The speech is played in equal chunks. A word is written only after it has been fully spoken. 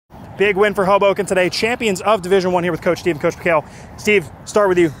Big win for Hoboken today. Champions of Division I here with Coach Steve and Coach McHale. Steve, start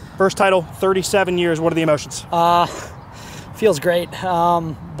with you. First title, 37 years. What are the emotions? Feels great.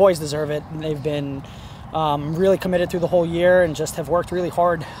 Boys deserve it. They've been really committed through the whole year and just have worked really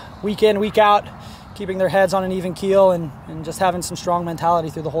hard week in, week out, keeping their heads on an even keel and just having some strong mentality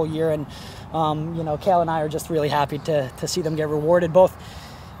through the whole year. And, you know, Kale and I are just really happy to see them get rewarded, both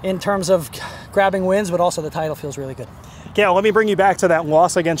in terms of grabbing wins, but also the title feels really good. Kale, let me bring you back to that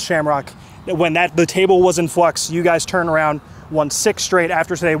loss against Shamrock. When the table was in flux, you guys turned around, won 6 straight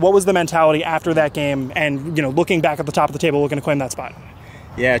after today. What was the mentality after that game and, you know, looking back at the top of the table, looking to claim that spot?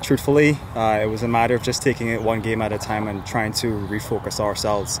 Yeah, truthfully, it was a matter of just taking it one game at a time and trying to refocus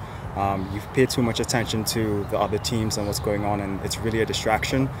ourselves. You've paid too much attention to the other teams and what's going on, and it's really a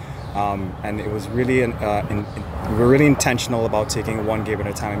distraction. And it was really, we were really intentional about taking it one game at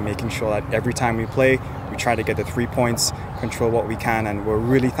a time and making sure that every time we play, we try to get the 3 points, control what we can, and we're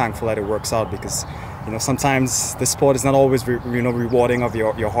really thankful that it works out because, you know, sometimes the sport is not always rewarding of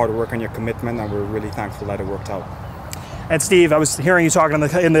your hard work and your commitment, and we're really thankful that it worked out. And Steve, I was hearing you talking in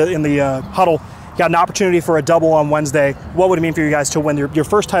the huddle. You got an opportunity for a double on Wednesday. What would it mean for you guys to win your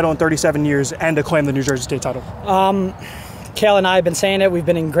first title in 37 years and to claim the New Jersey State title? Kale and I have been saying it. We've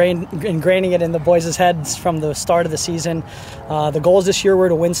been ingraining it in the boys' heads from the start of the season. The goals this year were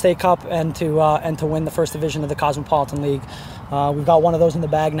to win State Cup and to win the first division of the Cosmopolitan League. We've got one of those in the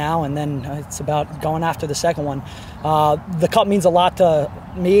bag now, and then it's about going after the second one. The Cup means a lot to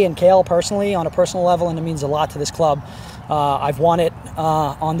me and Kale personally on a personal level, and it means a lot to this club. I've won it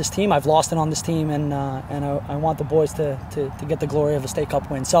on this team. I've lost it on this team, and I want the boys to get the glory of a State Cup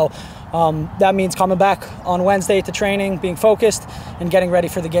win. So that means coming back on Wednesday to training, being focused, and getting ready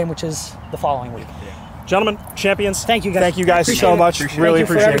for the game, which is the following week. Gentlemen, champions. Thank you guys. Thank you guys so much. Really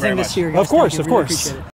appreciate it. Everything this year, guys. Of course, of course.